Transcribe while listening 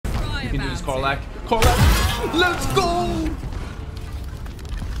can do this, Karlach. Karlach! Let's go!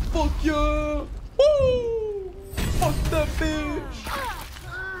 Fuck yeah! Woo! Fuck that bitch!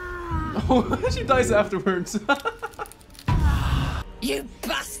 Oh, she dies afterwards. You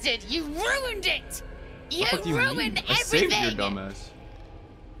bastard! You ruined it! You ruined everything! I saved your dumbass.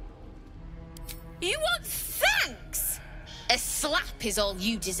 You want thanks? A slap is all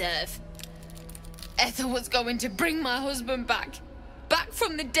you deserve. Ethel was going to bring my husband back. Back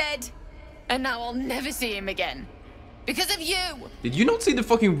from the dead. And now I'll never see him again. Because of you! Did you not see the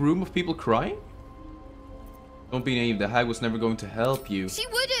fucking room of people crying? Don't be naive, the hag was never going to help you. She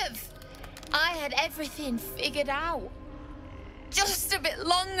would have! I had everything figured out. Just a bit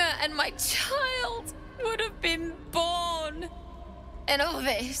longer and my child would have been born. And all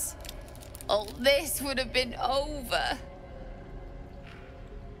this would have been over.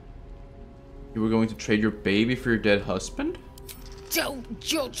 You were going to trade your baby for your dead husband? Don't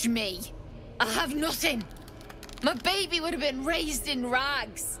judge me. I have nothing. My baby would have been raised in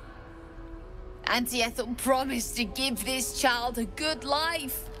rags. Auntie Ethel promised to give this child a good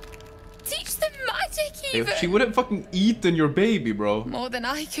life. Teach them magic even. She would have fucking eaten your baby, bro. More than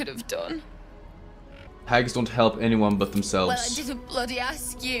I could have done. Hags don't help anyone but themselves. Well, I didn't bloody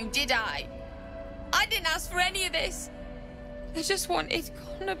ask you, did I? I didn't ask for any of this. I just wanted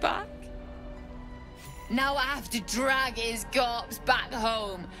Connor back. Now I have to drag his corpse back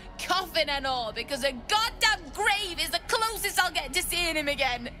home, coffin and all, because a goddamn grave is the closest I'll get to seeing him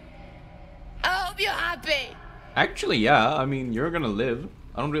again. I hope you're happy. Actually, yeah. I mean, you're gonna live.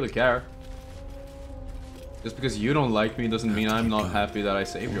 I don't really care. Just because you don't like me doesn't mean I'm not happy that I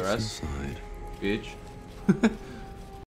saved your ass. Bitch.